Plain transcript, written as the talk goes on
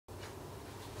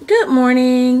Good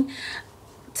morning.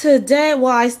 Today,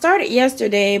 well, I started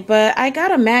yesterday, but I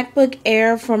got a MacBook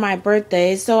Air for my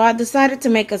birthday, so I decided to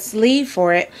make a sleeve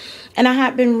for it. And I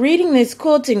had been reading this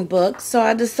quilting book, so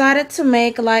I decided to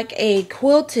make like a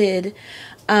quilted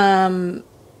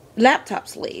laptop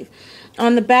sleeve.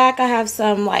 On the back, I have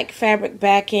some like fabric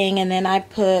backing, and then I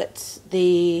put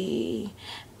the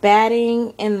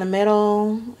batting in the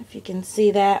middle, if you can see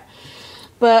that.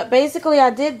 But basically, I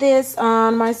did this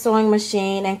on my sewing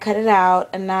machine and cut it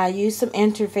out, and I used some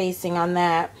interfacing on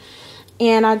that.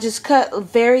 And I just cut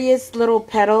various little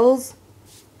petals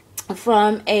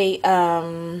from a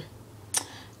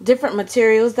different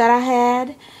materials that I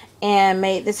had, and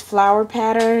made this flower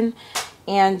pattern,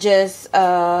 and just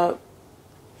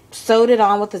sewed it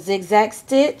on with a zigzag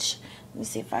stitch. Let me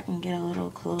see if I can get a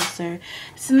little closer.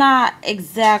 It's not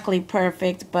exactly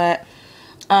perfect, but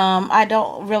I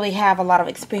don't really have a lot of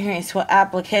experience with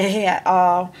applique at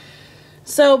all.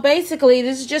 So basically,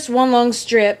 this is just one long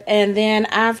strip, and then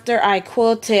after I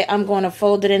quilt it, I'm going to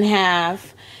fold it in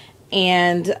half,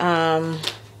 and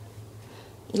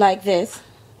like this.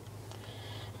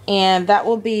 And that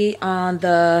will be on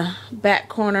the back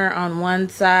corner on one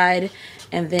side,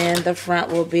 and then the front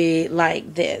will be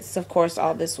like this. Of course,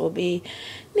 all this will be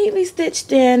neatly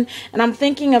stitched in, and I'm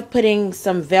thinking of putting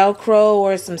some Velcro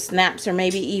or some snaps, or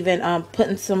maybe even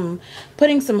putting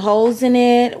some holes in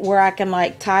it where I can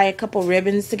like tie a couple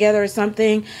ribbons together or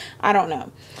something. I don't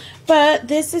know, but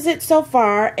this is it so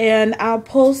far, and I'll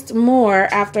post more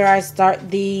after I start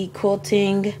the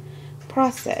quilting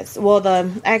process. Well,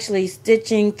 the actually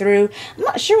stitching through. I'm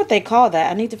not sure what they call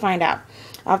that. I need to find out.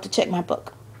 I'll have to check my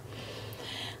book.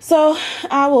 So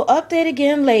I will update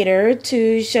again later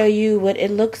to show you what it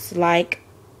looks like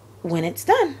when it's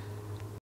done.